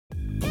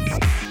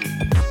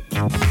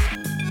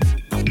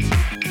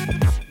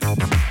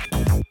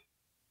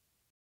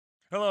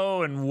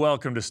Hello and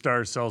welcome to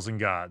Star Cells and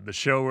God, the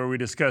show where we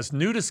discuss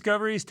new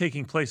discoveries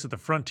taking place at the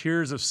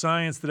frontiers of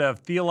science that have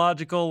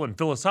theological and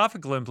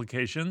philosophical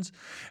implications,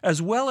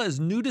 as well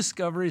as new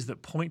discoveries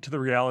that point to the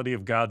reality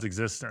of God's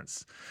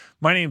existence.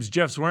 My name's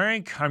Jeff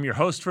Zwarenk. I'm your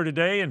host for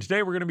today, and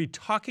today we're going to be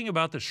talking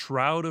about the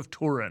Shroud of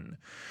Turin.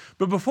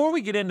 But before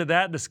we get into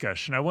that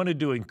discussion, I wanted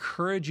to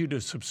encourage you to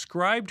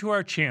subscribe to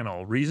our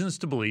channel, Reasons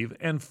to Believe,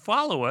 and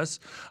follow us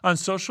on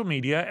social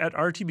media at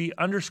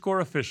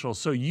RTB_official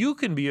so you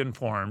can be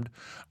informed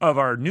of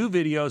our new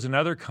videos and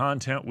other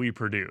content we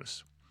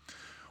produce.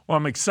 Well,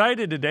 I'm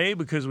excited today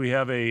because we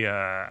have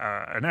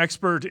an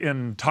expert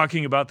in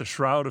talking about the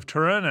Shroud of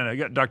Turin, and I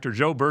got Dr.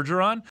 Joe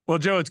Berger on. Well,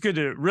 Joe, it's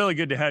really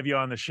good to have you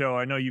on the show.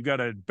 I know you've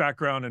got a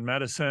background in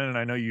medicine, and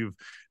I know you've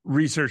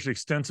researched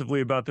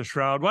extensively about the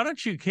Shroud. Why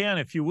don't you,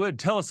 if you would,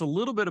 tell us a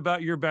little bit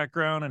about your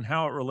background and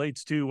how it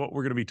relates to what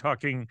we're going to be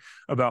talking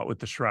about with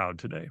the Shroud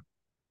today.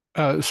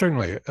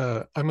 Certainly.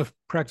 I'm a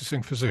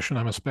practicing physician.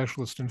 I'm a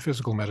specialist in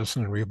physical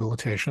medicine and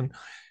rehabilitation.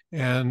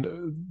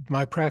 And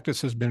my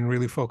practice has been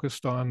really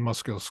focused on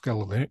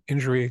musculoskeletal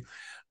injury,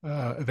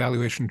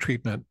 evaluation,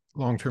 treatment,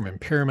 long-term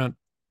impairment,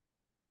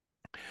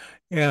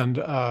 and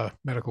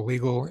medical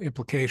legal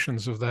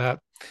implications of that.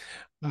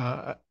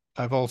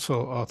 I've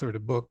also authored a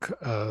book,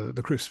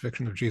 The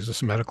Crucifixion of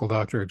Jesus, a Medical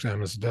Doctor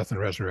Examines the Death and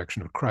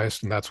Resurrection of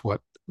Christ. And that's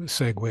what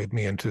segued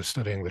me into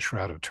studying the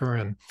Shroud of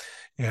Turin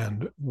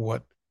and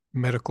what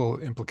medical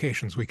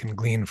implications we can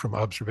glean from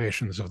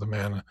observations of the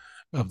man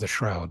of the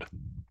Shroud.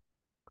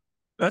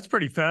 That's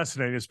pretty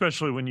fascinating,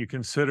 especially when you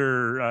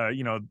consider,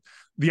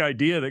 the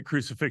idea that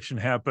crucifixion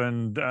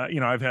happened.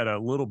 I've had a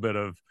little bit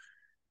of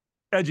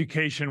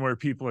education where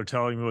people are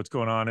telling me what's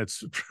going on.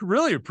 It's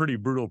really a pretty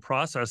brutal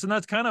process. And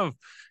that's kind of,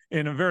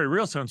 in a very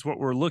real sense, what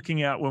we're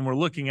looking at when we're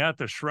looking at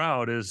the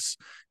Shroud is,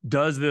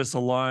 does this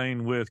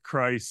align with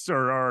Christ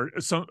or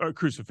some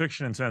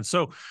crucifixion in a sense?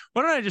 So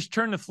why don't I just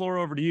turn the floor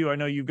over to you? I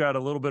know you've got a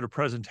little bit of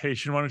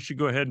presentation. Why don't you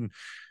go ahead and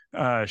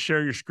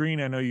share your screen?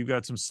 I know you've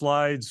got some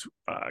slides.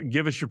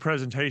 Give us your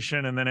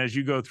presentation, and then as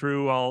you go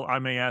through, I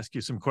may ask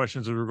you some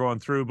questions as we're going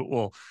through, but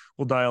we'll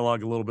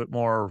dialogue a little bit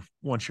more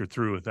once you're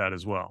through with that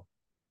as well.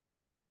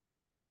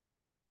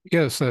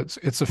 Yes,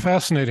 it's a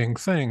fascinating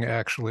thing,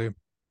 actually,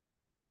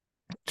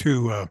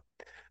 to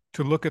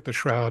look at the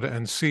Shroud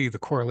and see the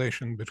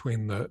correlation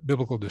between the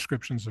biblical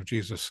descriptions of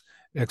Jesus'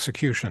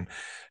 execution.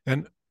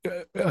 And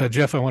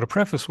Jeff, I want to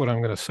preface what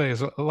I'm going to say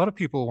is a lot of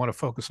people want to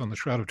focus on the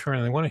Shroud of Turin,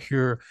 and they want to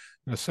hear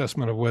an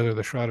assessment of whether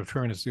the Shroud of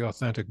Turin is the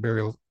authentic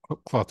burial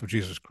cloth of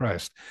Jesus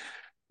Christ.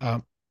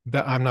 That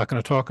I'm not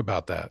going to talk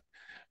about that.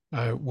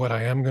 What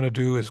I am going to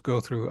do is go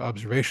through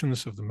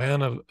observations of the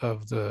man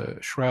of the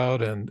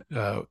Shroud and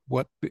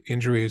what the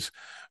injuries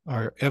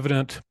are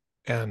evident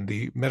and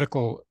the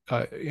medical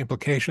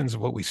implications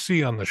of what we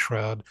see on the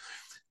Shroud.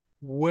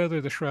 Whether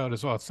the Shroud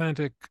is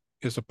authentic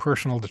is a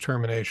personal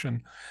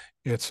determination.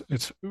 It's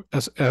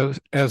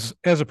as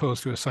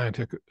opposed to a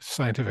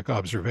scientific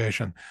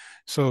observation.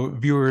 So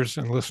viewers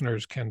and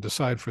listeners can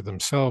decide for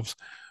themselves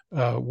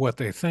what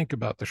they think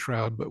about the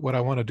Shroud. But what I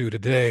want to do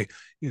today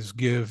is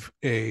give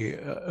a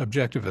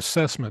objective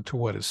assessment to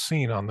what is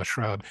seen on the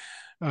Shroud.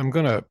 I'm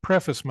going to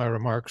preface my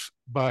remarks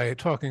by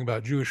talking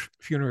about Jewish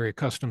funerary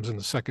customs in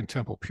the Second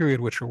Temple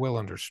period, which are well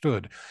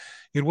understood.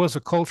 It was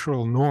a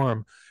cultural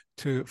norm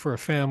for a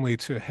family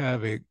to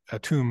have a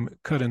tomb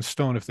cut in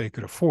stone if they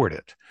could afford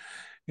it.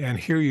 And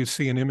here you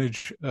see an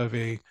image of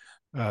a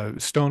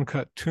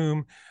stone-cut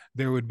tomb.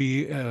 There would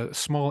be a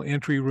small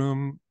entry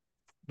room,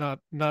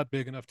 not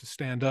big enough to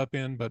stand up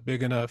in, but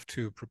big enough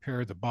to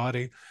prepare the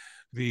body.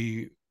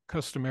 The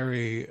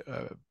customary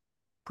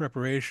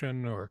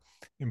preparation or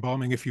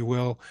embalming, if you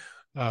will,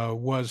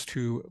 was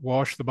to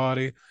wash the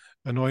body,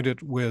 anoint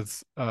it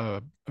with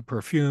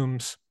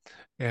perfumes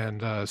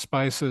and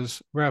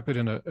spices, wrap it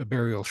in a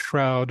burial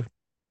shroud,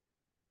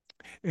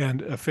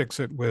 and affix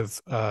it with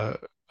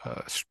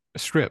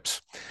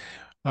strips.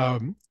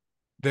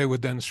 They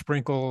would then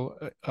sprinkle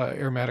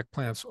aromatic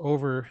plants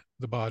over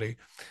the body.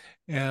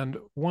 And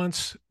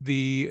once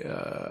the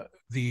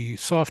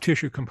soft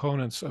tissue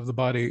components of the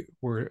body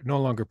were no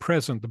longer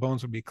present, the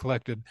bones would be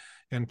collected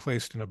and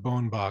placed in a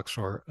bone box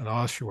or an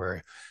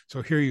ossuary.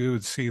 So here you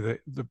would see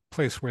the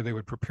place where they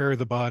would prepare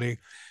the body.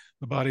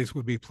 The bodies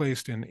would be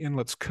placed in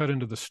inlets cut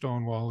into the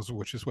stone walls,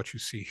 which is what you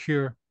see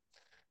here.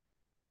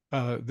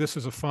 This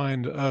is a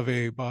find of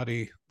a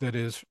body that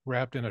is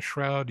wrapped in a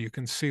shroud. You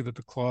can see that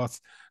the cloth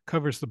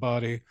covers the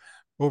body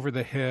over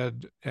the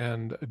head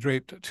and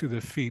draped to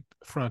the feet,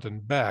 front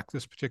and back.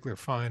 This particular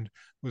find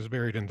was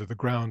buried into the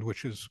ground,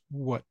 which is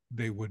what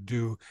they would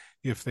do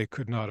if they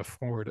could not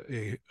afford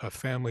a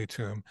family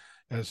tomb,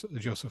 as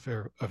Joseph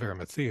of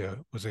Arimathea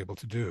was able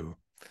to do.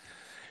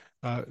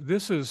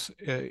 This is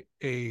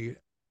a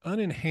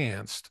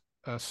unenhanced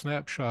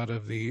snapshot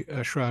of the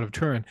Shroud of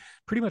Turin.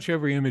 Pretty much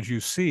every image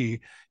you see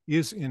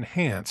is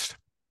enhanced.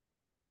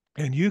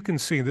 And you can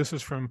see this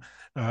is from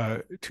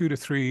 2 to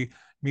 3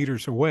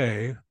 meters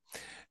away,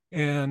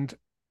 and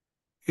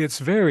it's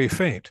very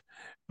faint.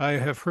 I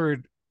have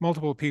heard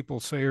multiple people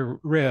say or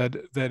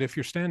read that if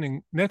you're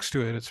standing next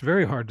to it, it's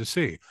very hard to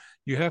see.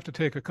 You have to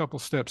take a couple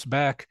steps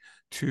back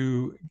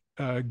to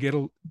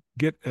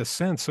get a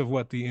sense of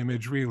what the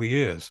image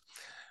really is.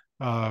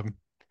 Um,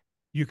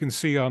 you can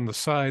see on the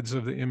sides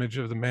of the image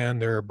of the man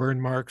there are burn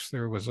marks.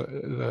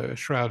 The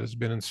shroud has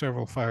been in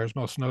several fires,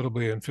 most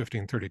notably in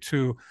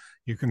 1532.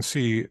 You can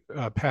see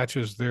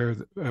patches there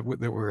that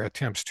were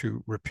attempts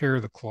to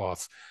repair the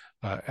cloth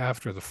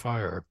after the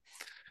fire.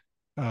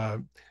 Uh,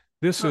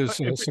 this is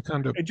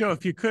Secunda. Hey, Joe,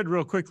 if you could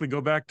real quickly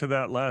go back to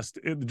that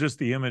just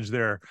the image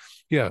there.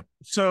 Yeah.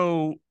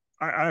 So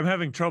I'm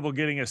having trouble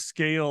getting a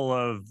scale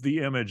of the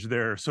image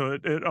there. So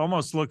it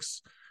almost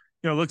looks,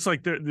 looks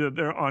like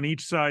they're on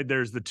each side.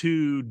 There's the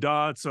two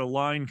dots, a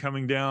line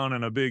coming down,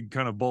 and a big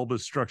kind of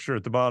bulbous structure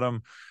at the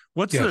bottom.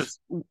 What's Yes.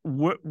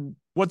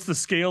 what's the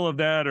scale of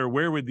that, or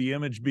where would the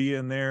image be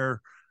in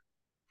there?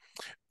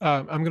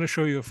 I'm going to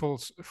show you a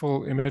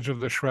full image of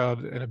the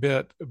shroud in a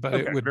bit, but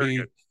Okay, it would very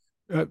be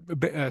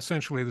good.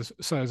 essentially the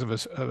size of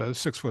a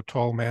 6 foot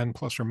tall man,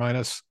 plus or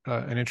minus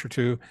an inch or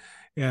two.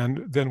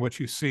 And then what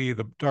you see,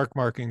 the dark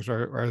markings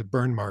are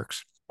burn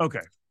marks,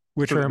 Okay.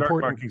 which So are the dark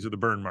important. markings are the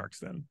burn marks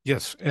then.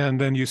 Yes. And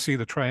then you see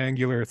the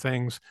triangular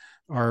things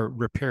are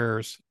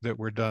repairs that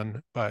were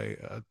done by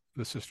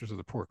the Sisters of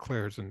the Poor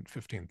Clares in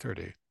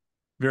 1530.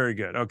 Very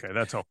good. Okay,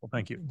 that's helpful.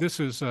 Thank you. This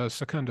is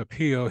Secunda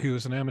Pio. He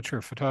was an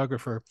amateur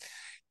photographer.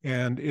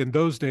 And in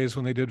those days,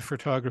 when they did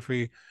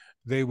photography,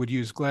 they would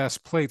use glass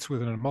plates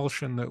with an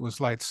emulsion that was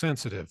light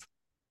sensitive.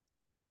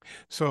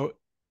 So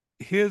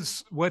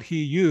what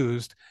he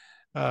used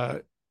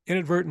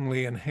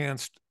inadvertently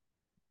enhanced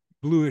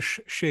bluish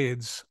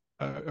shades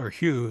or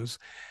hues.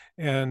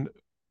 And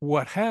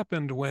what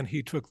happened when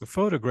he took the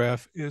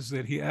photograph is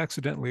that he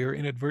accidentally or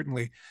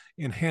inadvertently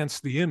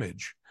enhanced the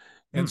image.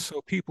 And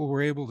so people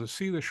were able to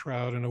see the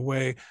shroud in a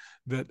way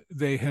that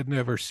they had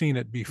never seen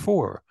it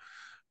before.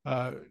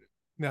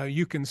 Now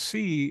you can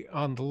see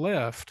on the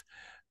left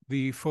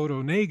the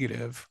photo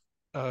negative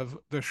of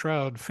the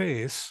shroud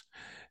face,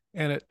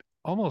 and it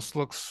almost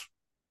looks,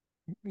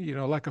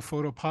 like a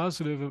photo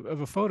positive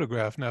of a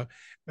photograph. Now,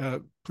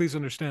 please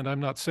understand, I'm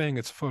not saying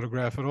it's a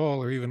photograph at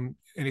all, or even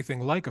anything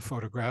like a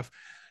photograph,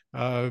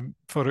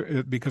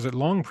 because it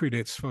long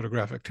predates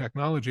photographic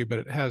technology, but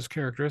it has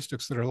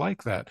characteristics that are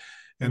like that.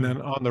 And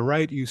then on the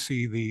right, you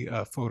see the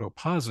photo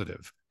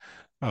positive,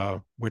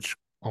 which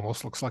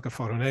almost looks like a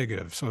photo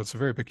negative. So it's a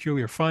very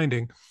peculiar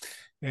finding.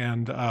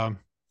 And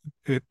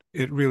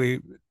it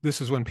really, this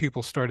is when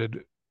people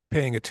started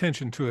paying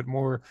attention to it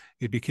more.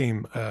 It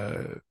became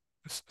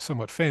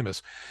somewhat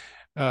famous.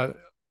 To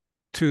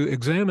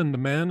examine the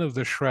man of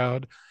the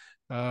shroud,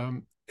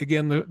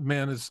 again, the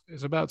man is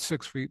about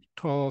 6 feet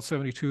tall,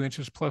 72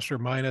 inches plus or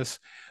minus.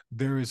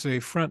 There is a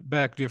front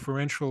back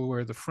differential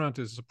where the front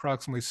is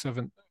approximately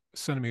 7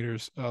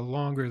 centimeters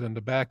longer than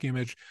the back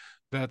image.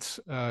 That's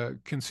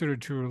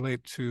considered to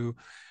relate to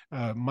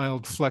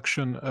mild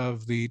flexion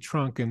of the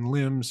trunk and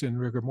limbs in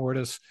rigor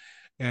mortis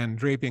and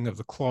draping of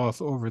the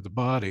cloth over the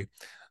body.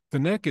 The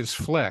neck is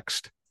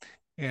flexed.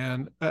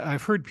 And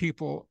I've heard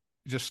people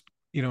just,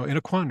 in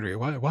a quandary.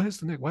 Why is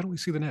the neck? Why don't we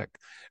see the neck?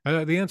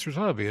 The answer is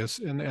obvious,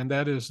 and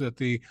that is that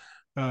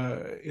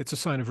it's a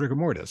sign of rigor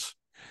mortis.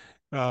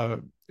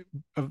 Of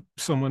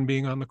someone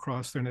being on the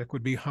cross, their neck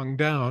would be hung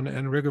down,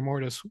 and rigor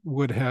mortis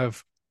would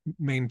have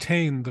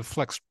maintained the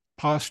flexed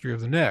posture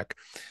of the neck.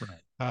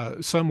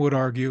 Right. Some would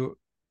argue,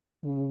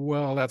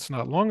 well, that's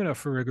not long enough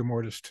for rigor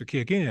mortis to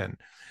kick in,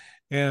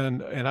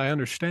 and I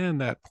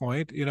understand that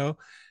point,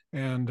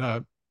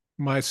 and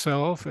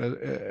myself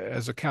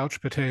as a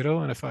couch potato,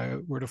 and if I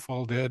were to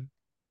fall dead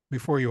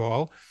before you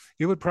all,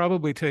 it would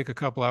probably take a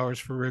couple hours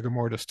for rigor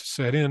mortis to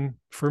set in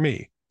for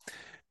me.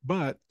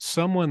 But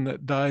someone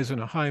that dies in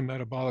a high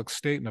metabolic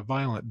state and a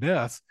violent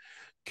death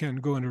can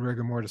go into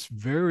rigor mortis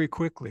very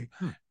quickly,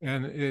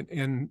 and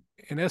in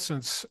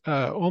essence,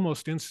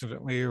 almost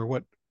instantly, or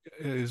what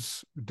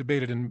is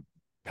debated in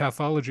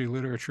pathology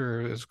literature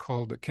is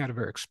called the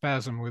cadaveric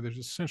spasm, where there's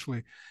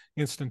essentially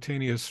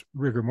instantaneous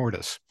rigor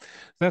mortis.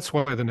 That's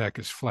why the neck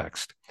is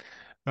flexed.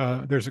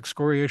 There's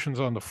excoriations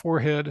on the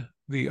forehead,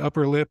 the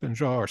upper lip and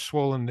jaw are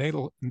swollen,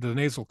 the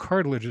nasal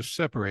cartilage is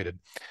separated.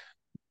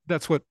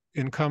 That's what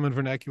in common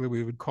vernacular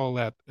we would call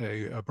that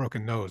a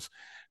broken nose.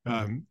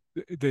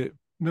 The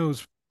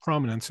nose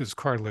prominence is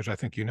cartilage, I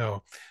think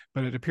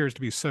but it appears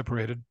to be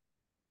separated.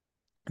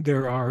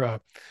 There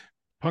are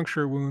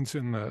puncture wounds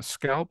in the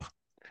scalp.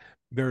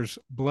 There's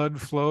blood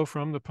flow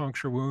from the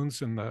puncture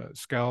wounds in the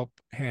scalp,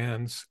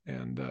 hands,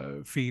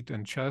 and feet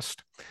and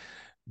chest.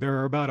 There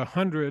are about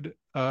 100,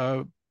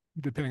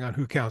 depending on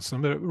who counts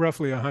them, but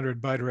roughly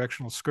 100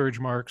 bidirectional scourge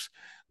marks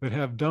that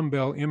have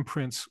dumbbell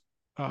imprints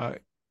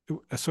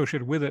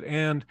associated with it,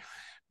 and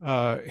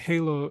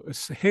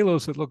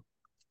halos that look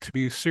to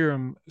be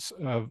serum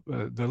of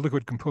the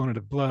liquid component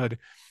of blood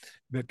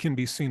that can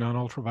be seen on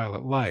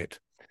ultraviolet light.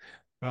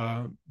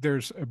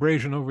 There's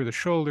abrasion over the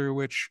shoulder,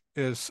 which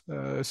is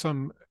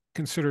some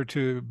consider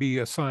to be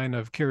a sign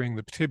of carrying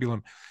the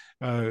patibulum.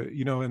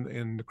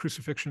 In the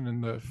crucifixion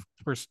in the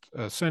first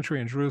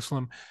century in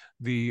Jerusalem,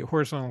 the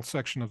horizontal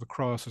section of the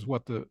cross is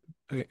what the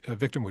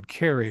victim would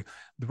carry.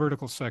 The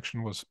vertical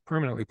section was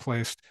permanently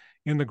placed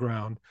in the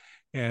ground,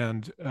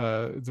 and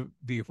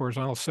the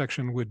horizontal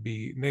section would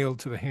be nailed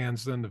to the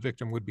hands. Then the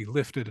victim would be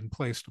lifted and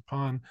placed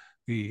upon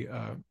the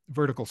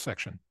vertical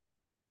section.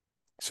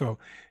 So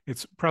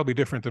it's probably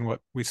different than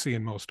what we see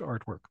in most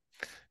artwork,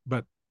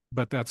 but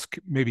that's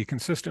maybe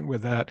consistent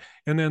with that.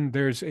 And then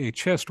there's a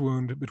chest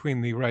wound between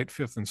the right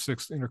fifth and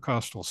sixth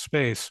intercostal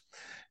space,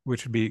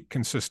 which would be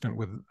consistent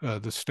with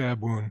the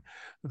stab wound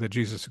that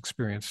Jesus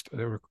experienced,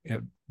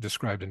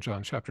 described in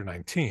John chapter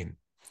 19.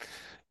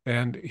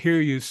 And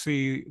here you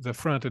see the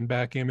front and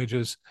back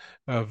images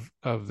of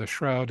the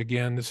shroud.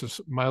 Again, this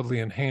is mildly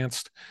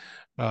enhanced.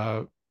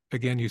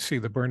 Again, you see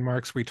the burn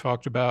marks we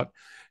talked about.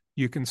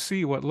 You can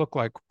see what look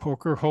like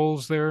poker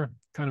holes there,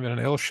 kind of in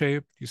an L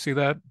shape. You see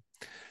that?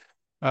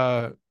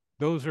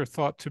 Those are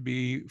thought to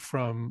be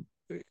from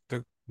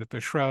that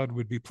the shroud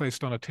would be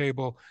placed on a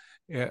table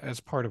as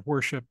part of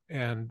worship,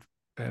 and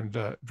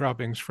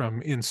droppings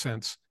from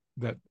incense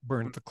that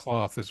burnt the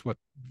cloth is what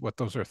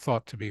those are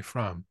thought to be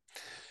from.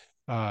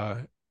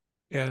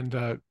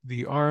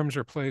 The arms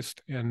are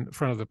placed in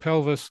front of the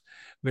pelvis.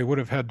 They would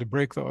have had to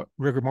break the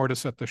rigor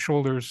mortis at the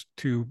shoulders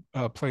to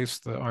place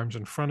the arms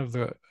in front of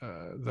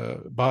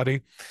the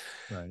body.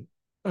 Right.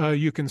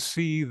 You can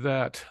see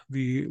that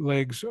the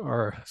legs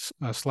are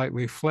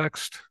slightly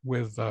flexed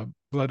with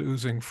blood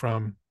oozing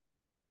from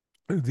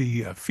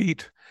the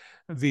feet.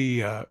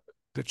 The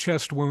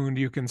chest wound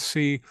you can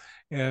see,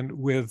 and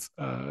with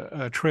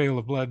a trail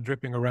of blood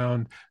dripping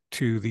around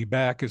to the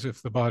back as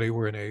if the body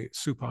were in a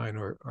supine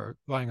or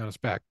lying on its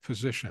back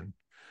position.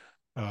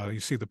 You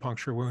see the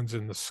puncture wounds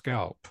in the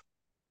scalp.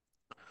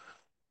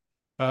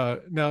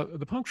 Now,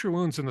 the puncture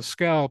wounds in the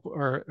scalp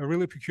are a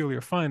really peculiar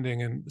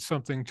finding and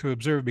something to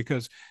observe,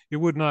 because it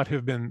would not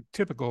have been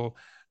typical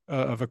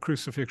of a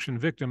crucifixion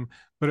victim,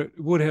 but it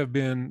would have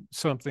been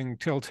something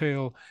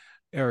telltale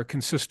or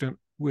consistent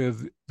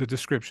with the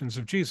descriptions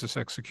of Jesus'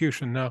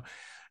 execution. Now,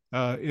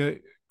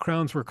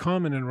 crowns were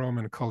common in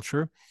Roman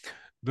culture.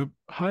 The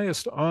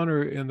highest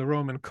honor in the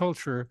Roman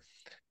culture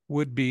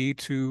would be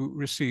to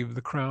receive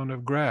the crown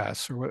of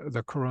grass, or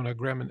the corona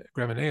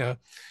graminea,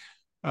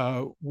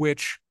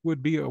 which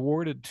would be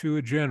awarded to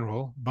a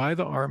general by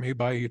the army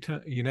by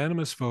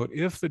unanimous vote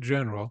if the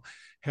general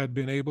had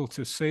been able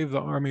to save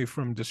the army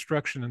from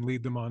destruction and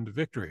lead them on to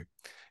victory.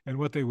 And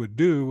what they would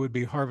do would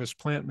be harvest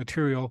plant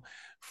material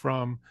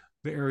from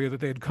the area that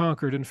they had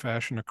conquered and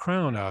fashion a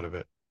crown out of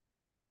it.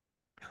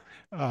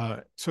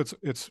 So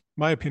it's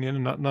my opinion,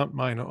 and not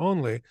mine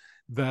only,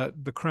 that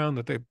the crown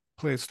that they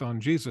placed on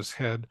Jesus'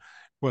 head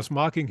was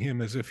mocking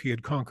him as if he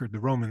had conquered the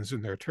Romans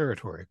in their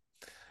territory.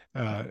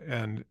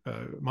 And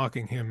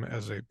mocking him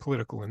as a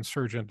political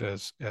insurgent,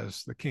 as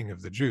the king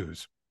of the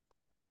Jews.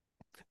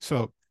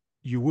 So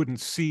you wouldn't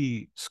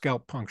see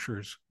scalp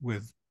punctures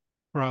with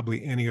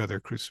probably any other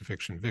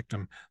crucifixion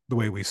victim the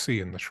way we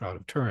see in the Shroud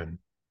of Turin.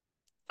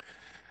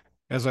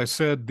 As I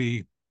said,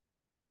 the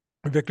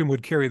victim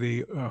would carry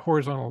the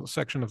horizontal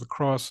section of the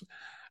cross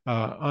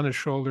on his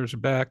shoulders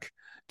back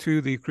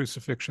to the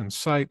crucifixion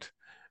site.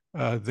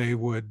 They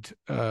would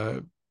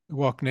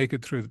walk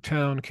naked through the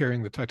town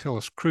carrying the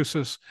titellus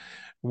crucis,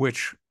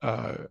 which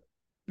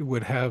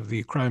would have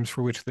the crimes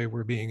for which they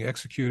were being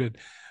executed.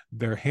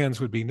 Their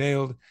hands would be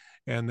nailed,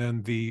 and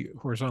then the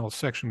horizontal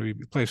section would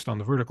be placed on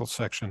the vertical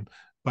section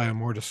by a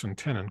mortise and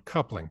tenon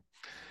coupling.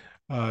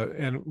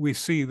 And we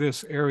see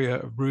this area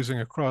of bruising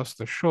across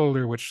the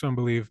shoulder, which some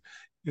believe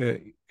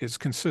is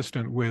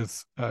consistent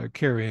with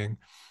carrying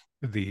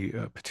the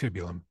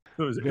patibulum.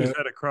 So is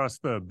that across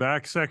the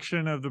back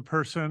section of the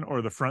person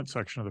or the front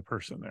section of the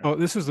person there? Oh,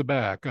 this is the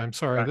back. I'm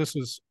sorry. Back. This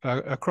is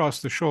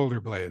across the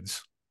shoulder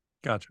blades.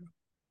 Gotcha.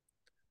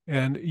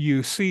 And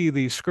you see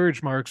the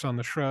scourge marks on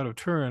the Shroud of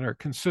Turin are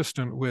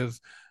consistent with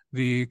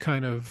the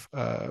kind of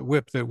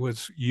whip that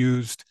was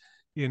used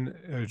in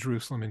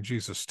Jerusalem in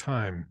Jesus'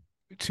 time.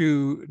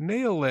 To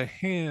nail a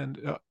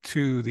hand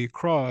to the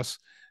cross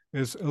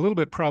is a little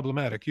bit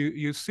problematic.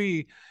 You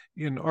see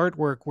in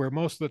artwork where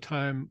most of the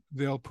time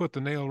they'll put the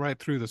nail right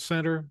through the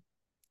center.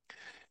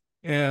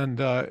 And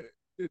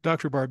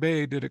Dr.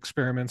 Barbet did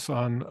experiments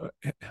on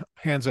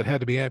hands that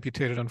had to be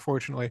amputated,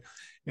 unfortunately,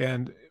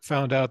 and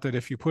found out that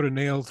if you put a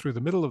nail through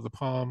the middle of the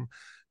palm,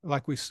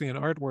 like we see in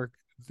artwork,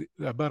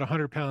 about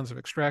 100 pounds of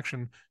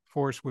extraction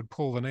force would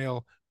pull the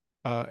nail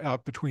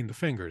out between the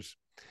fingers.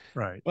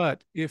 Right.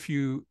 But if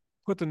you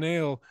put the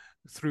nail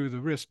through the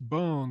wrist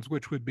bones,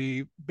 which would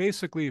be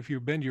basically if you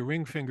bend your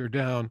ring finger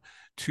down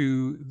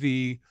to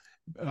the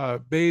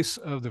base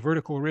of the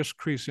vertical wrist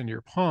crease in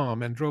your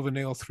palm and drove a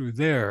nail through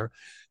there,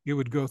 it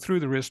would go through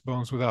the wrist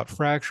bones without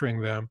fracturing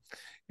them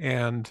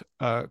and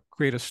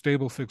create a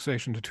stable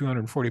fixation to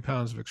 240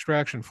 pounds of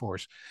extraction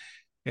force.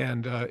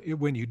 And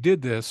when you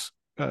did this,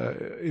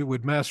 it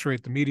would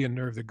macerate the median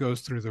nerve that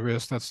goes through the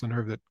wrist. That's the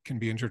nerve that can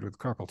be injured with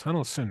carpal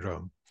tunnel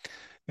syndrome.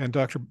 And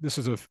this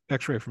is an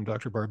X-ray from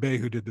Dr. Barbet,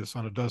 who did this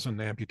on a dozen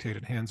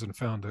amputated hands and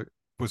found a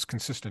was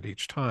consistent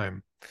each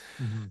time.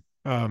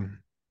 Mm-hmm. Um,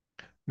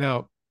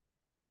 Now,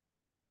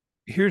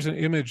 here's an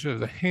image of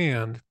the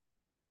hand,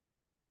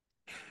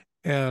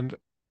 and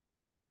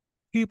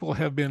people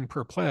have been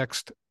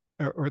perplexed,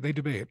 or they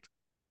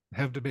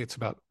have debates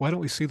about why don't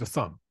we see the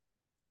thumb,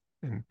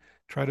 and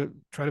try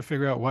to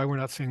figure out why we're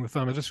not seeing the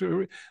thumb.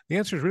 The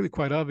answer is really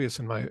quite obvious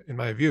in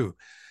my view.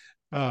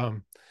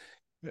 Um,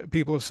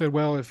 People have said,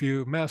 well, if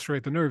you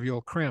macerate the nerve,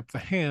 you'll cramp the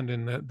hand,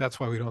 and that's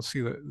why we don't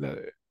see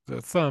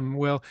the thumb.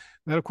 Well,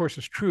 that of course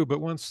is true, but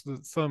once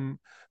the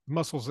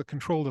muscles that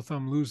control the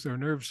thumb lose their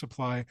nerve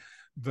supply,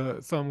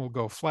 the thumb will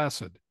go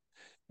flaccid.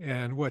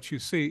 And what you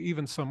see,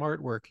 even some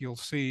artwork, you'll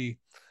see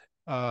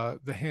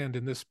the hand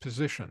in this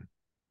position.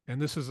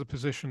 And this is the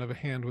position of a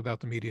hand without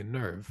the median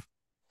nerve,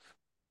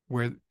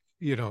 where,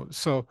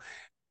 so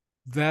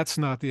that's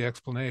not the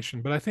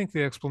explanation. But I think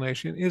the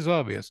explanation is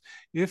obvious.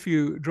 If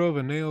you drove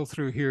a nail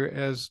through here,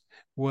 as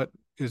what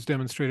is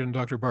demonstrated in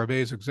Dr.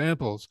 Barbet's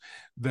examples,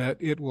 that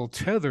it will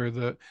tether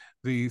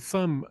the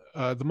thumb,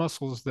 the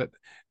muscles that,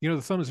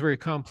 the thumb is very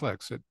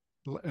complex. It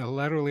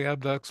laterally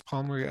abducts,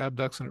 palmary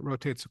abducts, and it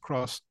rotates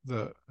across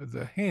the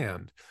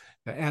hand,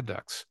 the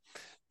adducts.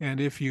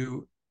 And if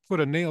you put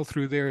a nail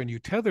through there and you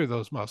tether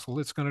those muscles,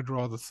 it's going to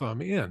draw the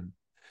thumb in.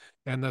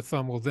 And the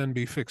thumb will then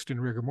be fixed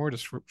in rigor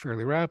mortis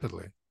fairly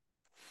rapidly.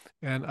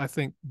 And I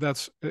think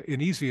that's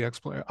an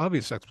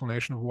obvious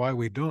explanation of why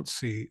we don't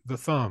see the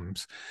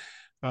thumbs.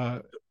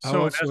 So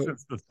in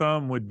essence, the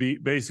thumb would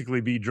basically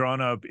be drawn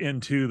up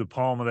into the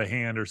palm of the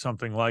hand or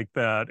something like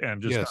that,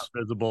 and just yes,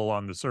 not visible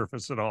on the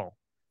surface at all.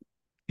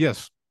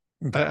 yes,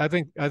 Okay. I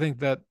think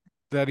that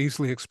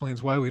easily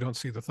explains why we don't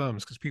see the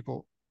thumbs, because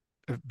people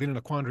have been in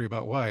a quandary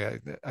about why.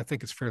 I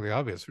think it's fairly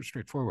obvious or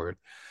straightforward.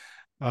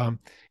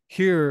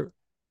 Here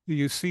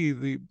you see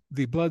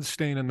the blood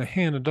stain in the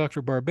hand, and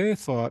Dr. Barbet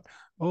thought,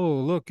 oh,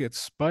 look,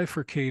 it's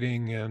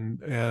bifurcating,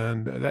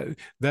 and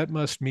that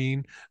must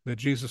mean that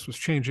Jesus was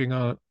changing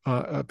a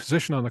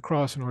position on the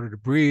cross in order to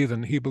breathe,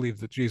 and he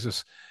believed that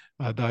Jesus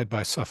died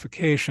by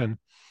suffocation.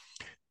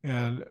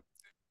 And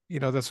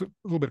that's a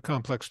little bit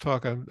complex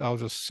talk. I'll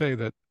just say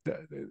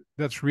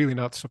that's really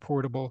not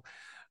supportable.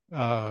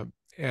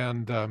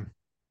 And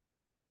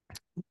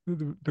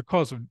the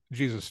cause of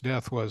Jesus'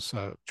 death was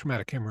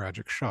traumatic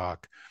hemorrhagic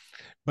shock.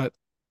 But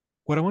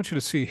what I want you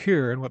to see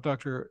here, and what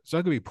Dr.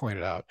 Zugby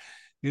pointed out,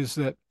 is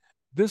that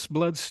this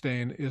blood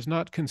stain is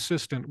not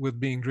consistent with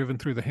being driven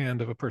through the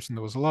hand of a person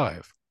that was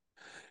alive,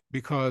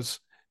 because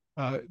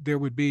there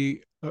would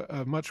be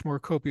a much more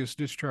copious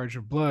discharge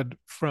of blood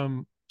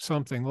from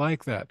something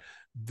like that.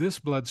 This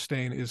blood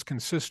stain is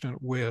consistent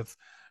with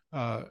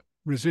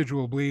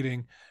residual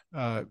bleeding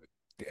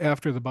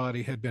after the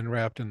body had been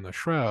wrapped in the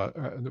shroud,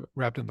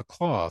 wrapped in the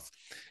cloth.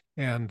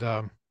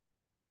 And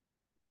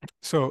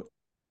so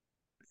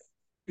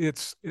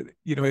it's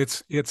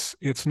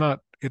not,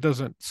 it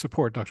doesn't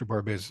support Dr.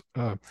 Barbet's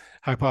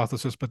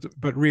hypothesis,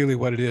 but really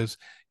what it is,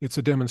 it's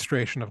a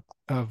demonstration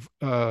of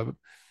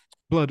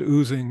blood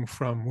oozing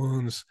from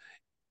wounds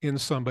in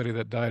somebody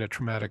that died a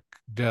traumatic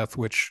death,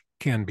 which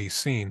can be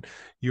seen.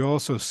 You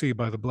also see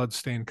by the blood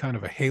stain kind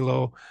of a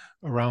halo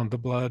around the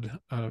blood.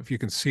 If you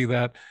can see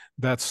that,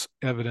 that's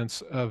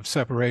evidence of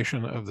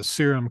separation of the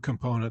serum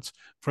components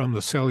from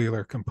the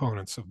cellular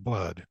components of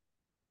blood.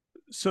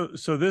 So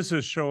this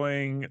is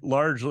showing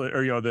largely,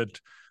 or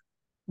that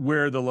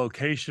where the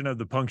location of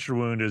the puncture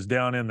wound is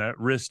down in that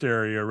wrist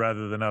area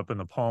rather than up in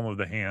the palm of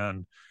the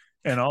hand.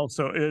 And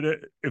also,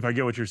 if I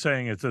get what you're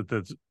saying, it's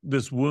that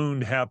this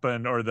wound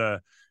happened, or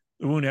the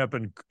wound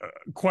happened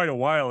quite a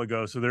while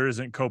ago, so there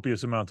isn't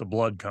copious amounts of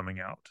blood coming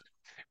out.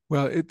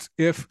 Well, it's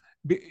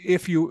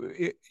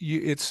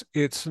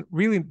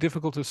really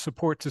difficult to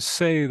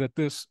say that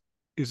this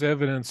is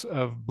evidence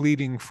of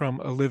bleeding from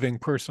a living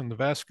person. The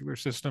vascular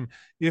system,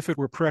 if it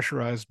were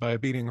pressurized by a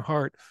beating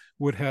heart,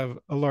 would have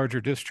a larger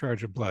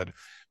discharge of blood.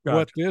 Gotcha.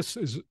 What this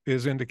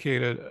is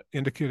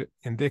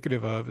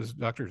indicative of, as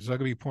Dr.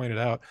 Zugby pointed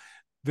out,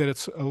 that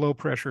it's a low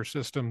pressure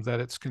system,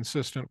 that it's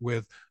consistent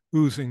with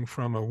oozing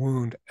from a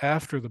wound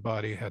after the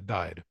body had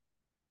died.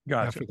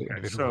 Gotcha. After the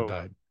individual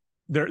had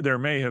died. There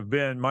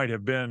might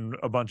have been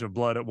a bunch of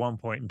blood at one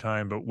point in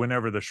time, but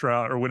whenever the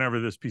shroud, or whenever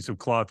this piece of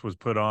cloth was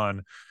put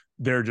on,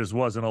 there just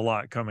wasn't a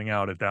lot coming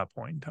out at that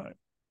point in time.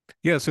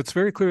 Yes, it's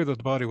very clear that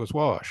the body was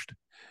washed.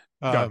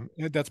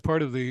 That's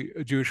part of the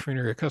Jewish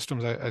funerary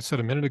customs I said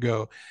a minute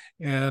ago.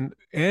 And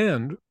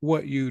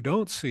what you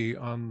don't see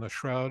on the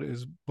shroud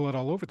is blood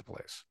all over the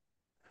place.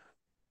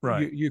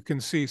 Right. You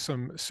can see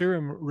some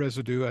serum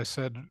residue, I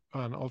said,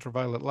 on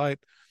ultraviolet light,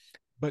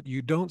 but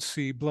you don't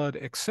see blood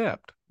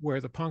except where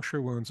the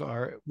puncture wounds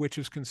are, which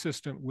is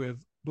consistent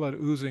with blood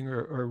oozing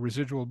or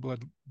residual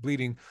blood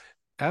bleeding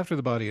after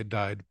the body had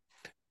died,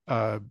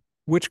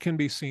 which can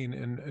be seen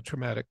in a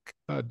traumatic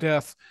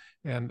death.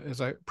 And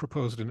as I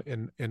proposed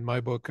in my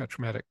book, a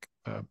traumatic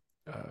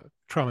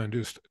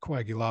trauma-induced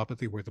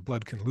coagulopathy, where the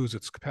blood can lose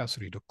its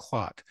capacity to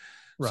clot.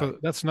 Right. So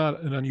that's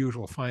not an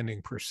unusual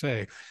finding per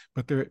se,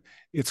 but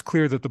it's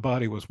clear that the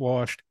body was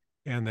washed,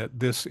 and that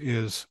this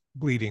is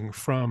bleeding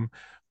from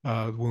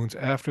wounds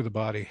after the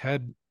body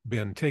had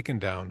been taken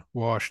down,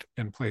 washed,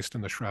 and placed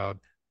in the shroud.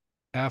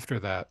 After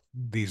that,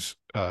 these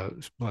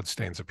blood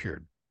stains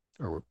appeared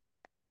or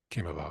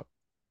came about.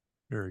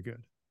 Very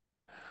good.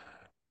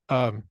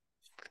 Um,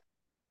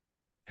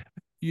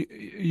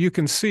 you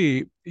can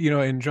see,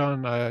 in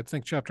John, I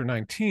think chapter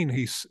 19,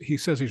 he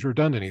says he's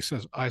redundant. He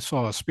says, I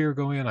saw a spear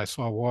go in, I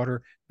saw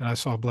water, and I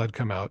saw blood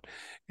come out.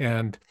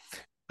 And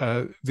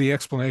the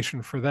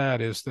explanation for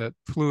that is that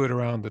fluid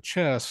around the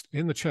chest,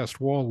 in the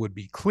chest wall, would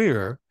be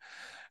clear,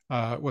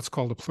 what's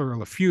called a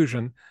pleural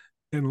effusion,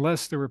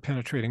 unless there were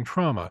penetrating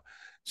trauma.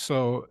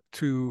 So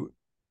to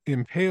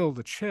impale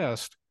the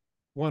chest,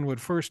 one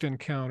would first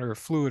encounter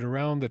fluid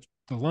around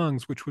the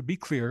lungs, which would be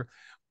clear.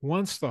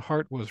 Once the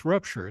heart was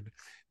ruptured,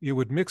 it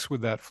would mix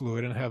with that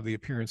fluid and have the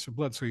appearance of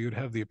blood. So you'd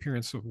have the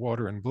appearance of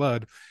water and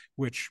blood,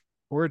 which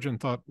Origen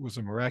thought was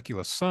a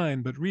miraculous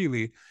sign, but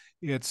really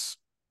it's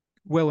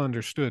well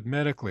understood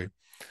medically.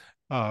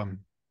 Um,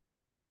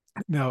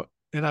 Now,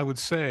 and I would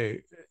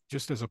say,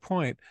 just as a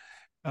point,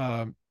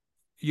 um,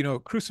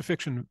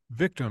 crucifixion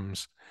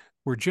victims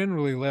were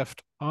generally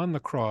left on the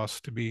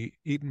cross to be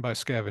eaten by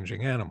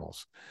scavenging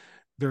animals.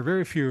 There are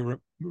very few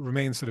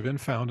remains that have been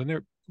found,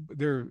 and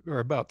there are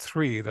about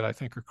three that I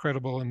think are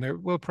credible,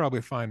 and we'll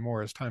probably find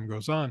more as time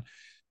goes on.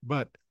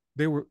 But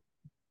they were,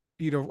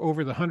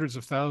 over the hundreds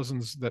of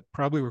thousands that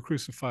probably were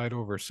crucified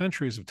over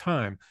centuries of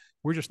time,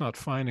 we're just not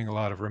finding a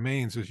lot of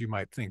remains as you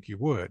might think you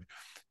would.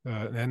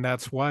 And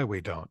that's why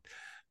we don't.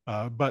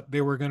 But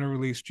they were going to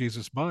release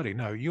Jesus' body.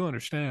 Now, you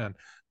understand,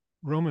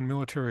 Roman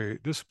military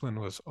discipline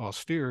was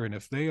austere, and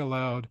if they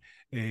allowed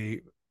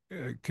a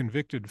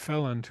convicted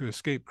felon to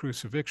escape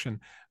crucifixion,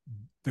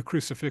 the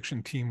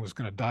crucifixion team was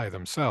going to die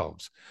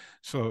themselves.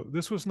 So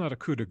this was not a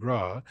coup de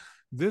grace.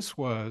 This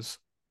was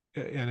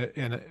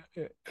an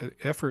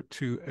effort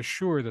to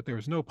assure that there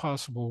was no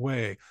possible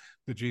way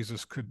that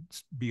Jesus could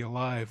be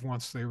alive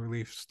once they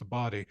released the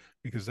body,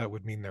 because that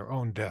would mean their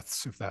own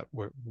deaths if that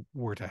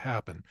were to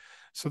happen.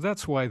 So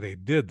that's why they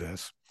did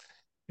this.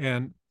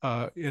 And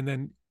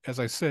then, as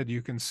I said,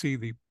 you can see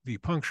the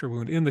puncture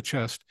wound in the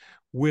chest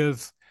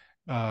with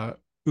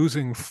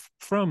oozing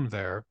from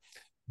there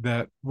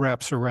that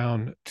wraps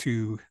around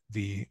to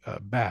the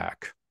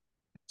back.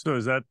 So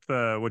is that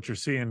what you're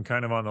seeing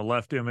kind of on the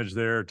left image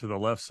there to the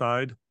left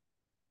side?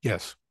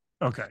 Yes.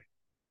 Okay.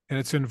 And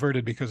it's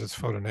inverted because it's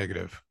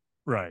photonegative.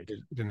 Right.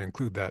 It didn't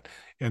include that.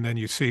 And then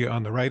you see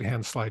on the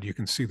right-hand slide, you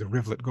can see the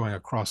rivulet going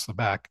across the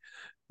back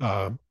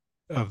from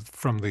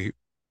the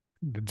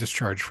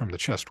discharge from the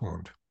chest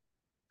wound.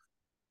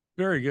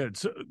 Very good.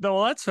 So,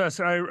 well, that's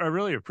fascinating. I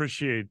really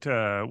appreciate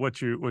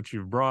what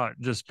you've brought,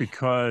 just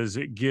because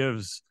it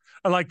gives.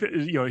 I like that.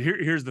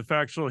 Here's the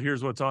factual.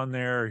 Here's what's on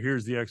there.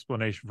 Here's the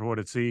explanation for what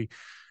it's see.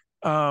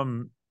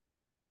 What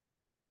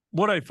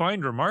I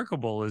find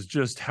remarkable is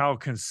just how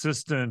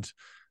consistent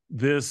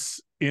this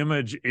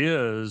image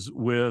is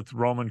with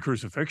Roman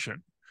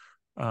crucifixion.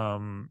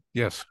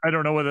 Yes. I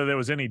don't know whether there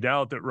was any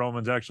doubt that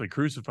Romans actually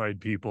crucified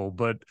people,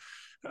 but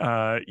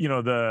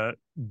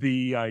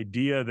the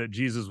idea that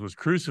Jesus was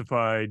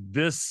crucified,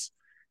 this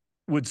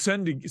would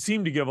seem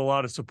to give a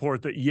lot of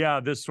support that, yeah,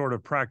 this sort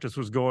of practice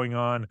was going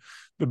on.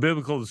 The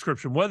biblical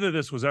description, whether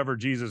this was ever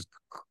Jesus'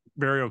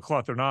 burial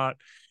cloth or not,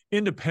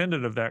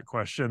 independent of that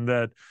question,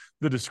 that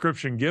the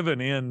description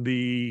given in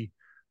the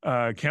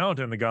account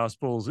in the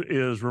Gospels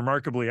is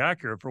remarkably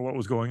accurate for what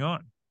was going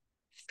on.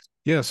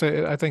 Yes,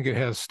 I think it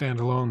has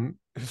standalone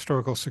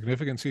historical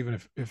significance, even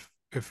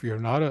if you're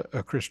not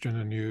a Christian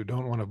and you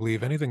don't want to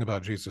believe anything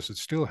about Jesus, it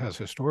still has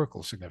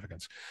historical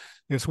significance.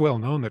 It's well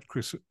known that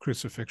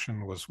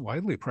crucifixion was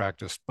widely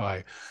practiced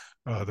by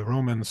the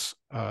Romans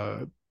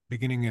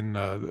beginning in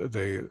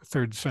the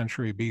 3rd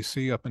century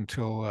BC up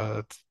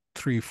until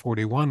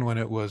 341, when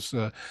it was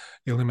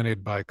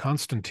eliminated by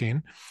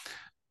Constantine.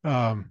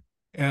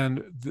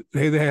 And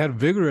they had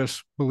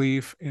vigorous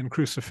belief in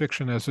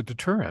crucifixion as a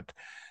deterrent.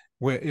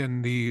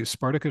 In the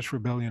Spartacus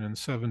rebellion in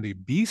 70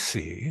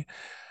 BC,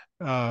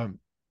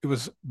 it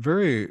was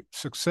very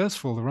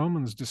successful. The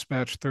Romans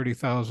dispatched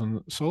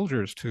 30,000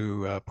 soldiers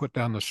to put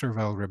down the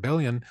servile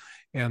rebellion,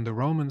 and the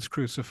Romans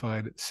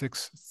crucified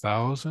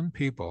 6,000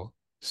 people,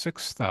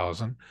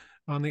 6,000,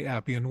 on the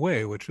Appian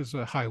Way, which is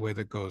a highway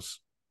that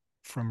goes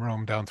from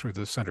Rome down through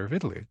the center of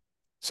Italy.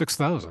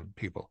 6,000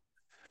 people.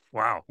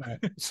 Wow.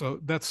 So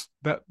that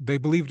they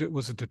believed it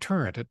was a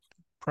deterrent. It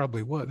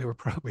probably was. They were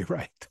probably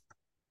right.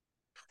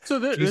 So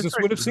Jesus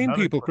would have seen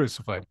people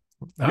crucified.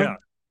 Yeah.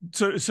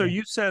 So Yeah.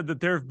 you said that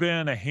there have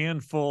been a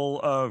handful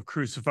of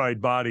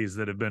crucified bodies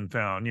that have been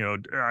found.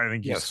 I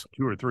think you said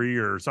 2 or 3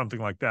 or something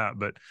like that,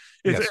 but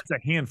it's a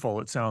handful,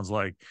 it sounds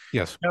like.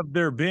 Yes. Are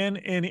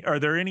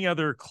there any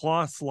other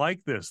cloths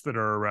like this that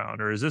are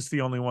around, or is this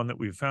the only one that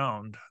we've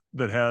found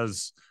that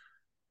has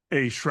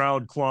a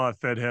shroud cloth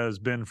that has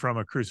been from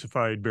a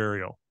crucified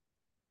burial?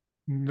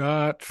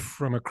 Not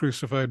from a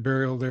crucified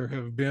burial. There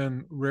have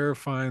been rare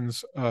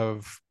finds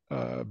of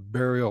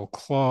burial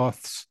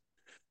cloths.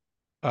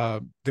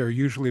 They're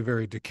usually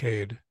very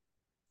decayed.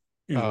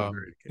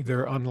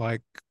 They're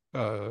unlike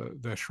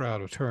the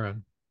Shroud of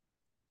Turin.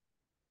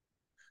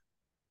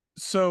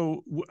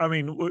 I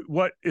mean,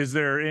 what is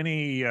there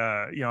any,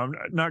 I'm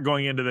not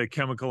going into the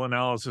chemical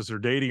analysis or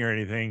dating or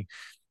anything.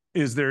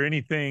 Is there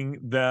anything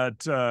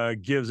that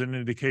gives an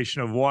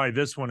indication of why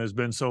this one has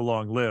been so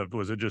long lived?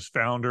 Was it just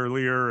found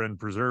earlier and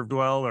preserved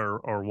well,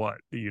 or what?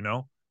 Do you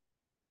know?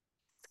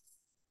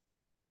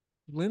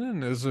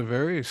 Linen is a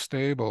very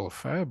stable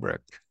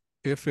fabric.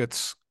 If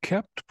it's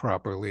kept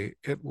properly,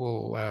 it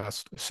will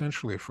last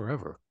essentially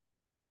forever.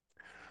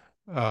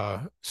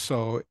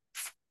 So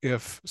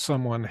if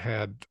someone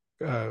had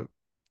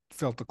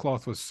felt the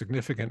cloth was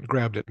significant,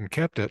 grabbed it and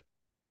kept it,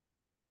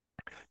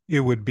 it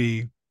would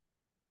be,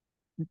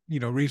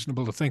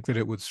 reasonable to think that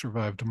it would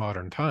survive to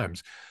modern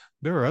times.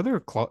 There are other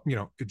cloth,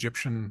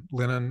 Egyptian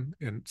linen,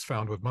 and it's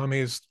found with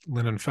mummies,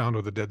 linen found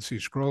with the Dead Sea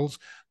Scrolls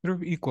that are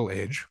of equal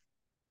age.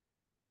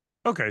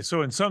 Okay,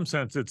 so in some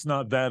sense, it's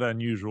not that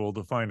unusual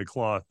to find a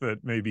cloth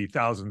that may be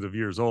thousands of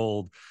years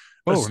old,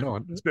 Oh, assuming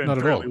no, it's been not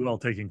at fairly all. well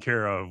taken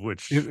care of,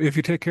 which If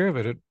you take care of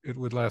it, it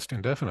would last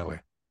indefinitely.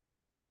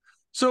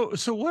 so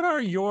what are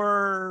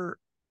your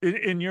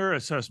in your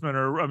assessment,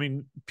 or I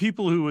mean,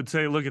 people who would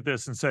say, look at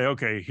this and say,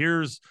 okay,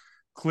 here's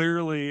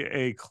clearly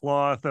a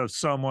cloth of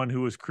someone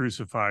who was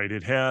crucified.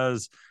 It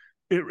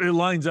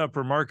lines up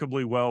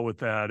remarkably well with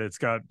that. It's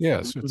got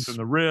Yes, wounds in it's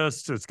the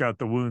wrists, it's got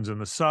the wounds in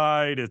the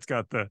side, it's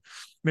got the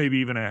maybe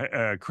even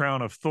a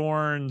crown of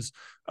thorns.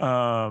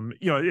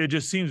 It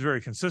just seems very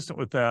consistent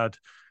with that.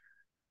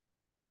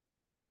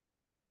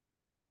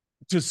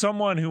 To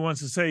someone who wants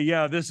to say,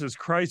 yeah, this is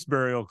Christ's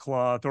burial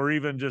cloth, or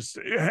even just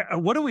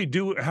what do we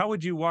do? How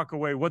would you walk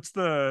away? What's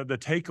the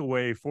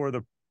takeaway for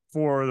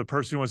the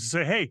person who wants to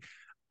say, hey,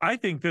 I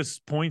think this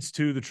points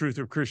to the truth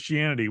of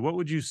Christianity? What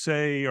would you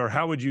say, or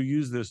how would you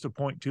use this to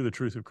point to the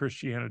truth of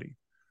Christianity?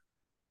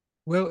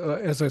 well,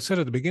 as I said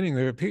at the beginning,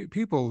 there are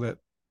people that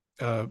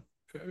uh,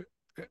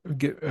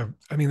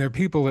 I mean, there are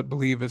people that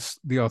believe it's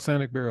the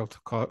authentic burial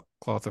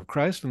cloth of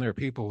Christ, and there are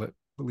people that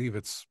believe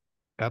it's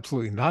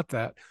absolutely not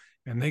that,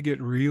 and they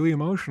get really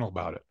emotional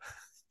about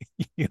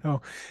it, you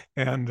know.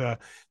 And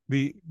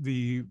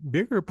the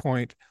bigger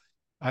point,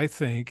 I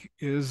think,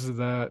 is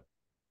that,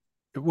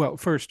 well,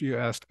 first you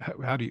asked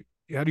how do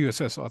you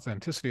assess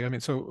authenticity? I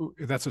mean, so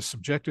that's a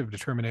subjective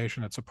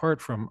determination. It's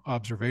apart from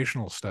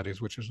observational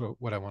studies, which is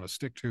what I want to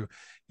stick to,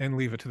 and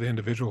leave it to the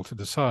individual to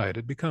decide.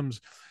 It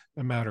becomes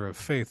a matter of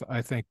faith,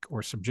 I think,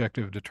 or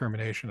subjective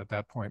determination at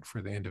that point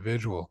for the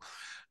individual,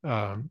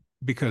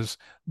 because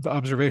the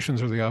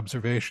observations are the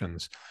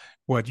observations.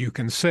 What you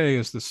can say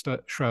is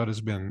the shroud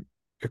has been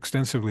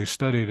extensively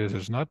studied. It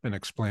has not been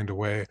explained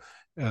away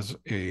as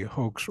a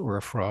hoax or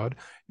a fraud,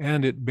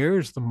 and it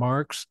bears the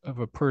marks of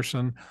a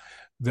person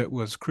that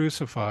was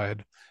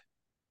crucified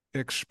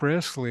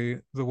expressly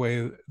the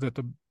way that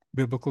the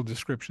biblical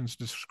descriptions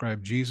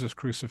describe Jesus'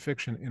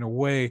 crucifixion, in a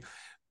way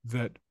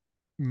that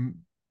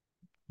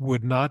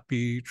would not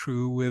be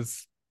true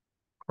with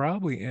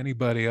probably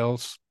anybody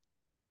else,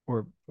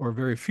 or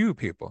very few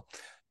people.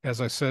 As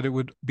I said, it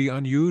would be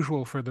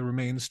unusual for the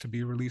remains to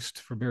be released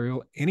for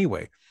burial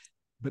anyway,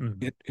 but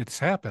Mhm. it's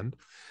happened.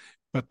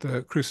 But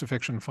the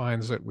crucifixion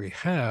finds that we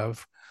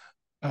have,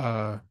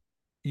 uh,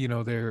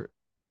 they're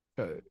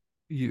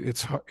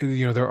it's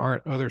there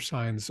aren't other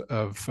signs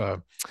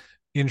of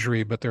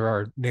injury, but there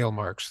are nail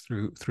marks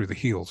through the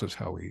heels, is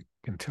how we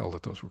can tell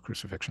that those were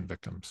crucifixion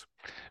victims.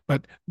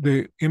 But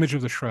the image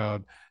of the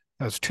shroud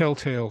has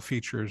telltale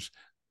features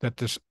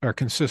that are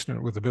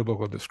consistent with the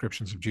biblical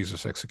descriptions of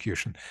Jesus'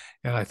 execution,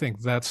 and I think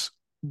that's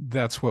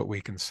what we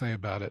can say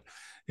about it.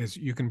 Is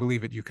you can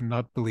believe it, you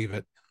cannot believe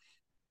it,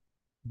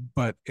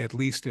 but at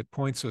least it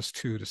points us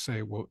to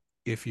say, well,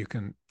 if you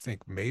can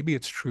think maybe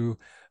it's true,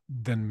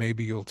 then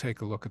maybe you'll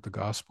take a look at the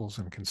Gospels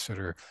and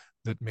consider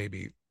that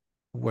maybe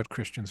what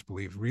Christians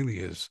believe really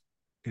is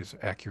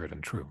accurate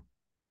and true.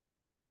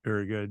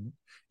 Very good.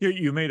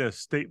 You made a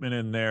statement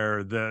in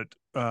there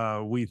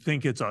that we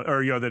think it's,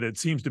 or that it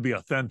seems to be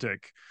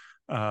authentic.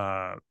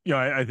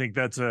 I think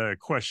that's a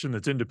question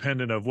that's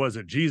independent of, was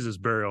it Jesus'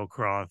 burial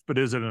cloth, but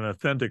is it an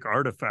authentic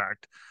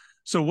artifact?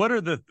 So, what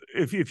are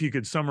if you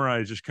could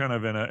summarize just kind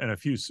of in a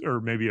few,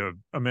 or maybe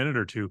a minute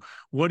or two,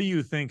 what do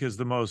you think is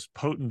the most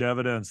potent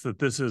evidence that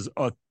this is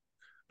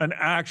an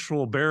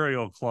actual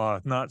burial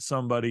cloth, not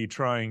somebody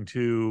trying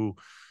to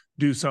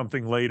do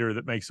something later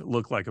that makes it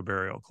look like a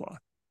burial cloth?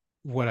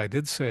 What I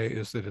did say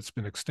is that it's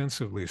been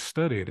extensively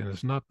studied and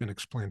has not been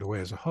explained away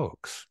as a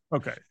hoax,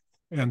 Okay.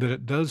 and that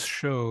it does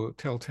show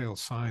telltale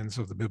signs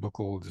of the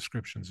biblical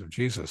descriptions of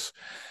Jesus.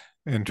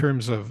 In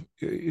terms of,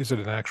 is it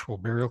an actual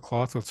burial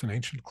cloth? It's an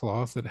ancient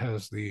cloth that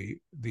has the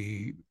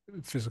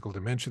physical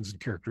dimensions and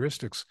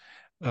characteristics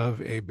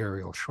of a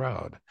burial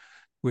shroud,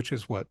 which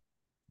is what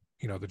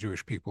the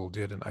Jewish people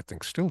did, and I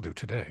think still do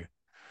today.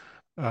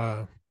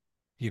 Uh,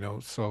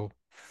 so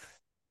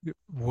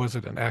was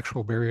it an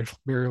actual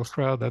burial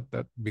shroud?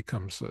 That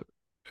becomes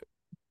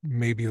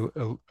maybe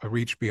a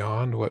reach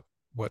beyond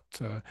what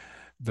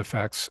the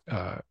facts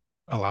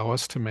allow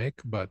us to make,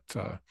 but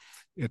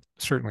it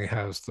certainly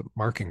has the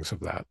markings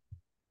of that.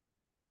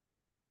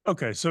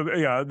 Okay, so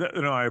yeah,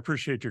 no, I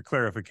appreciate your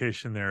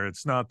clarification there.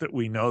 It's not that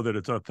we know that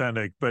it's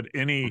authentic, but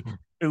Mhm.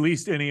 at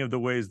least any of the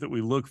ways that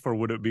we look for,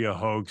 would it be a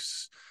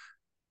hoax?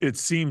 It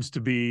seems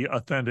to be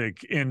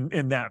authentic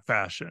in that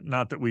fashion.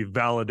 Not that we've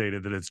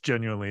validated that it's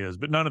genuinely is,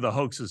 but none of the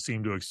hoaxes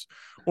seem to,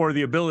 or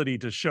the ability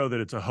to show that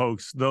it's a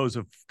hoax. Those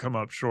have come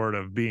up short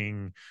of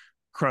being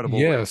credible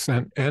ways. Yes,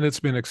 and it's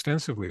been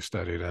extensively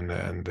studied, and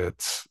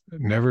it's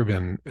never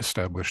been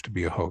established to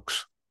be a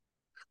hoax.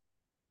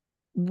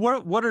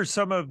 What are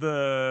some of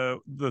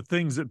the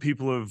things that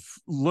people have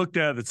looked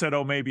at that said,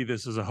 "Oh, maybe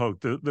this is a hoax,"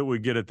 that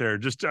would get it there?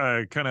 Just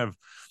kind of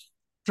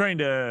trying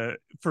to,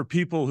 for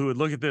people who would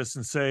look at this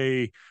and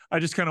say, "I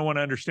just kind of want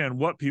to understand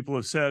what people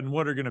have said and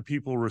what are going to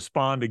people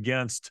respond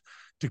against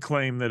to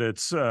claim that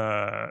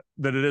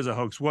that it is a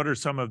hoax." What are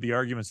some of the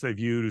arguments they've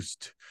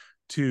used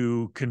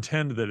to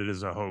contend that it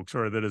is a hoax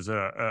or that is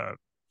a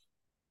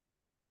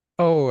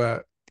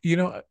Oh, you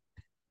know,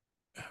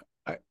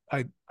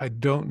 I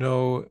don't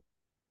know.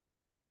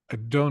 I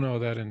don't know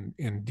that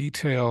in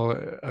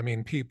detail. I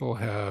mean, people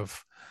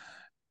have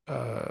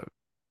uh,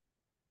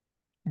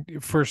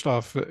 first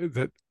off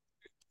that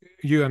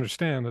you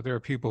understand that there are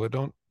people that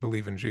don't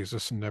believe in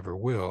Jesus and never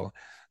will.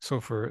 So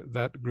for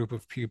that group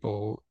of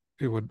people,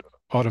 it would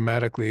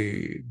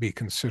automatically be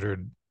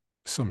considered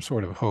some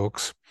sort of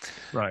hoax.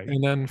 right,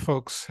 And then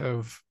folks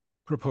have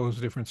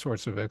proposed different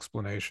sorts of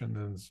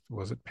explanations.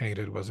 Was it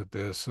painted? Was it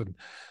this? And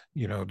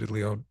did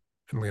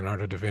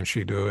Leonardo da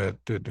Vinci do it?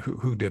 Did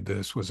who did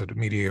this? Was it a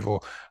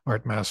medieval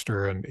art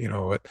master? And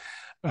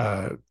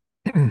uh,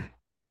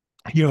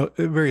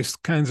 various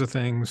kinds of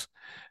things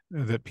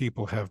that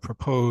people have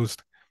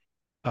proposed.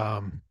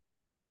 Um,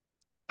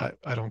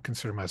 I don't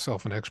consider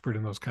myself an expert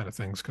in those kind of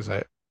things because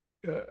I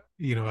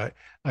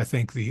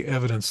think the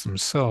evidence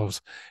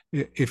themselves,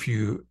 if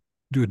you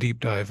do a deep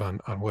dive on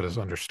what is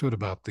understood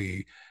about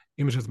the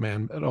image of the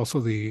man, and also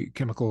the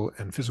chemical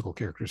and physical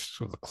characteristics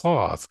of the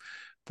cloth,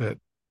 that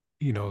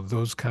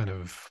those kind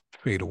of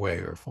fade away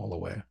or fall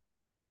away.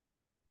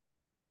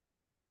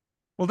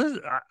 well, this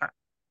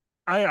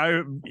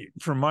I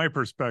from my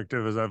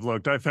perspective, as I've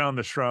looked, I found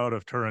the Shroud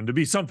of Turin to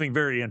be something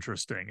very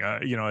interesting.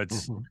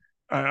 Mhm.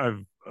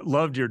 I've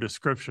loved your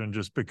description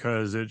just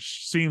because it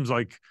seems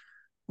like,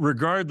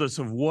 regardless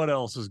of what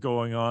else is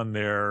going on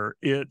there,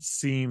 it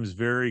seems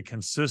very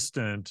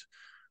consistent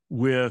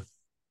with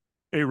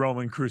a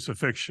Roman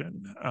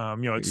crucifixion.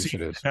 It Yes, seems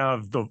it is. to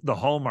have the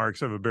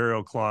hallmarks of a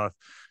burial cloth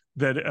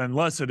that,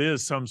 unless it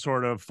is some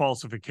sort of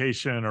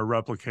falsification or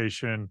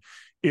replication,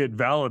 it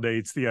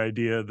validates the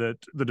idea that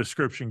the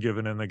description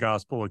given in the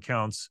gospel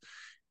accounts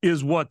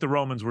is what the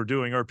Romans were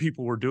doing or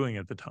people were doing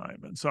at the time.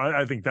 And so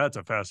I think that's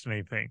a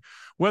fascinating thing.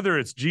 Whether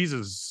it's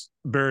Jesus'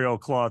 burial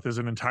cloth is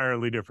an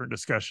entirely different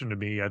discussion to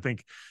me. I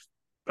think,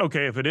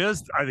 okay, if it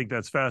is, I think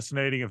that's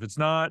fascinating. If it's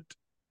not,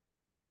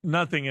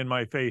 nothing in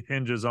my faith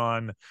hinges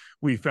on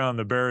we found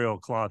the burial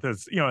cloth.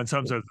 It's, in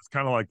some sense, it's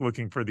kind of like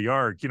looking for the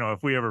ark.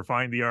 If we ever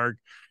find the ark,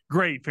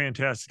 great,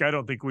 fantastic. I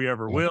don't think we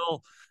ever Yeah.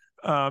 will.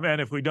 And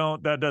if we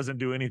don't, that doesn't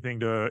do anything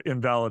to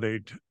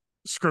invalidate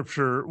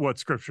scripture, what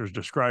scripture is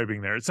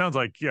describing there. It sounds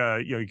like,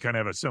 you kind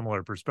of have a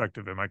similar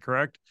perspective. Am I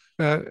correct?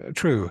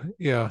 True.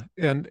 Yeah.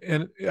 And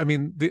I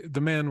mean,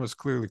 the man was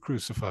clearly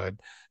crucified.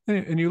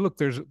 And you look,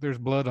 there's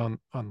blood on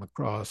the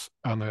cross,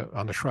 on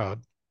the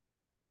shroud.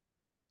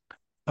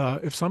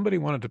 If somebody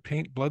wanted to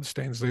paint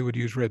bloodstains, they would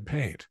use red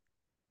paint.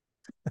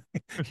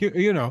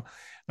 you know,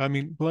 I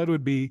mean, blood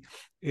would be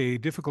a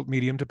difficult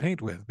medium to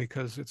paint with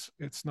because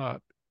it's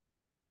not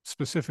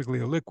specifically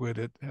a liquid.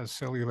 It has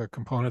cellular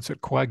components.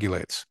 It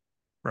coagulates.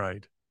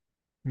 Right.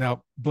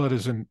 Now, blood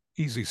is an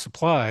easy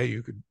supply.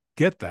 You could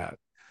get that,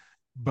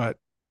 but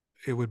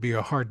it would be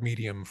a hard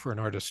medium for an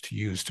artist to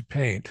use to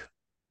paint.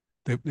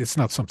 It's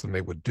not something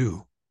they would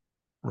do.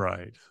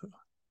 Right.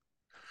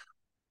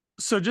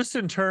 So, just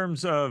in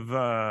terms of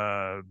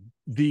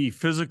the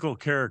physical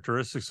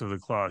characteristics of the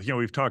cloth,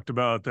 we've talked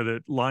about that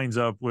it lines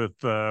up with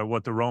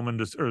what the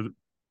or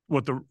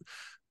what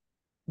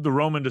the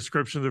Roman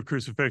descriptions of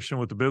crucifixion,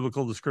 with the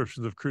biblical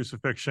descriptions of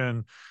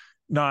crucifixion.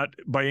 Not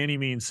by any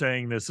means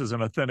saying this is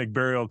an authentic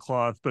burial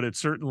cloth, but it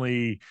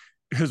certainly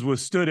has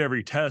withstood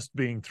every test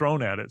being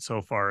thrown at it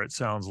so far. It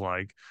sounds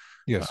like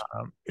Yes.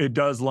 it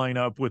does line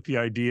up with the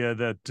idea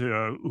that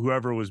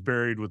whoever was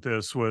buried with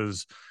this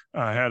was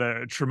had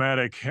a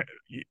traumatic,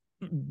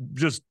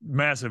 just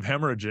massive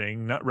hemorrhaging,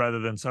 not, rather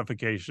than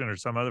suffocation or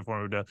some other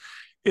form of death.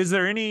 Is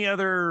there any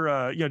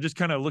other, just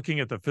kind of looking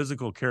at the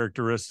physical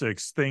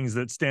characteristics, things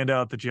that stand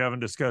out that you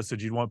haven't discussed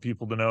that you'd want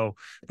people to know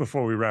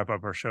before we wrap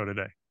up our show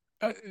today?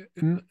 Uh,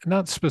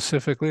 Not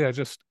specifically. I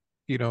just,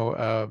 you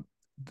know,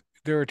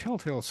 there are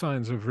telltale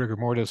signs of rigor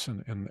mortis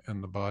in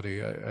the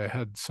body. I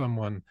had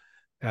someone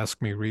ask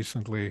me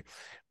recently,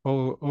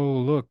 "Oh,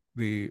 look,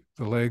 the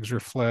legs are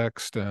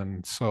flexed,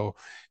 and so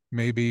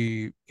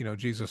maybe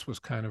Jesus was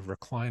kind of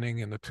reclining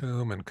in the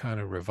tomb and kind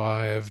of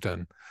revived."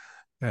 And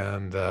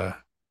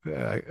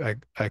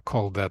I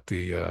called that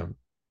the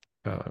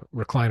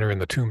recliner in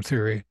the tomb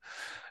theory.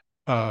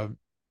 Uh,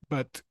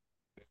 but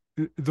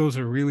those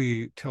are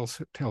really tell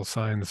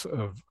signs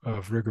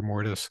of rigor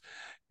mortis.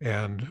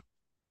 And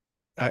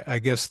I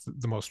guess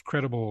the most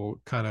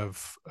credible kind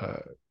of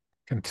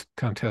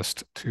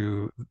contest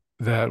to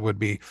that would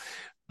be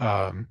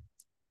um,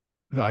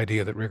 the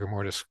idea that rigor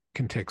mortis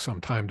can take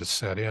some time to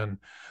set in.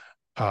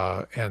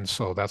 And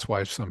so that's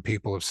why some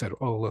people have said,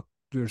 oh, look,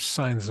 there's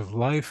signs of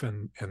life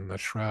in the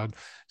shroud.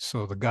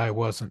 So the guy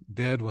wasn't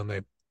dead when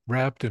they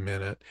wrapped him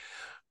in it.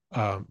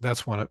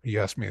 That's one you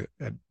asked me,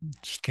 it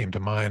just came to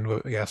mind.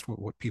 You asked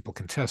what people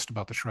contest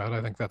about the shroud.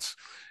 I think that's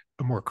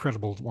a more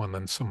credible one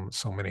than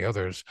so many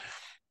others.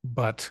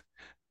 But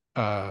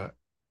uh,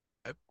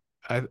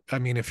 I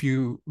mean, if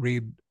you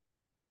read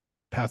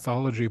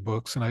pathology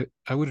books, and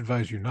I would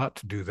advise you not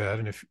to do that.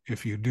 And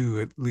if you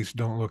do, at least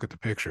don't look at the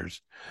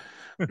pictures.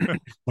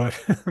 But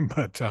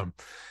but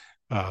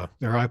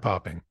they're eye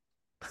popping.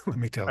 Let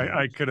me tell you,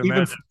 I could even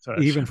imagine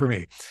such. even for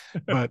me.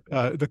 But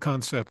the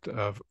concept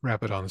of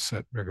rapid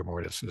onset rigor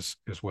mortis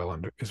is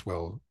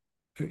well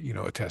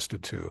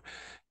attested to,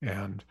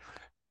 and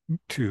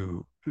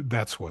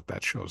that's what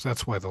that shows.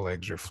 That's why the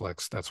legs are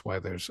flexed. That's why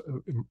there's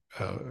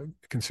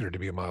considered to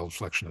be a mild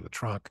flexion of the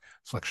trunk,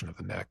 flexion of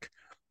the neck.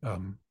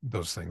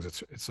 Those things.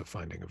 It's a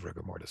finding of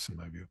rigor mortis in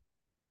my view.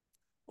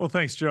 Well,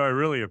 thanks, Joe. I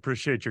really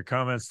appreciate your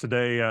comments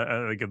today.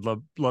 I think I'd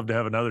love to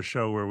have another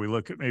show where we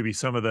look at maybe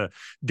some of the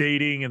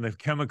dating and the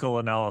chemical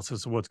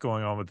analysis of what's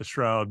going on with the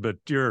shroud. But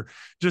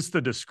just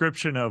the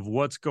description of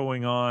what's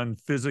going on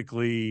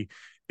physically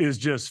is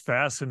just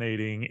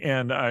fascinating.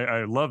 And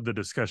I love the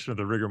discussion of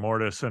the rigor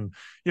mortis, and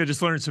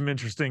just learned some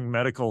interesting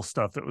medical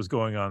stuff that was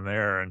going on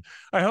there. And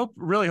I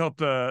really hope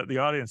the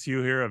audience,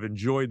 you here, have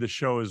enjoyed the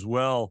show as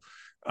well.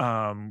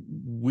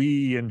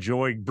 We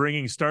enjoy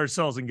bringing Star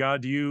Cells and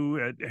God to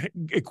you,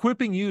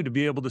 equipping you to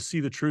be able to see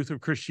the truth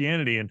of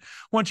Christianity, and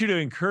want you to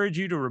encourage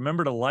you to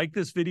remember to like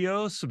this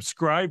video,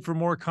 subscribe for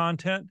more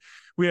content.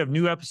 We have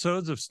new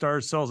episodes of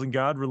Stars, Cells, and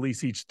God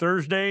release each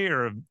Thursday,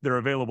 or they're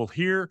available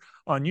here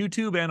on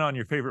YouTube and on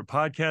your favorite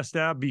podcast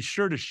app. Be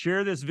sure to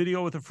share this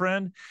video with a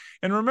friend.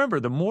 And remember,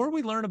 the more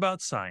we learn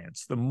about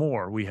science, the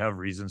more we have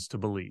reasons to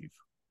believe.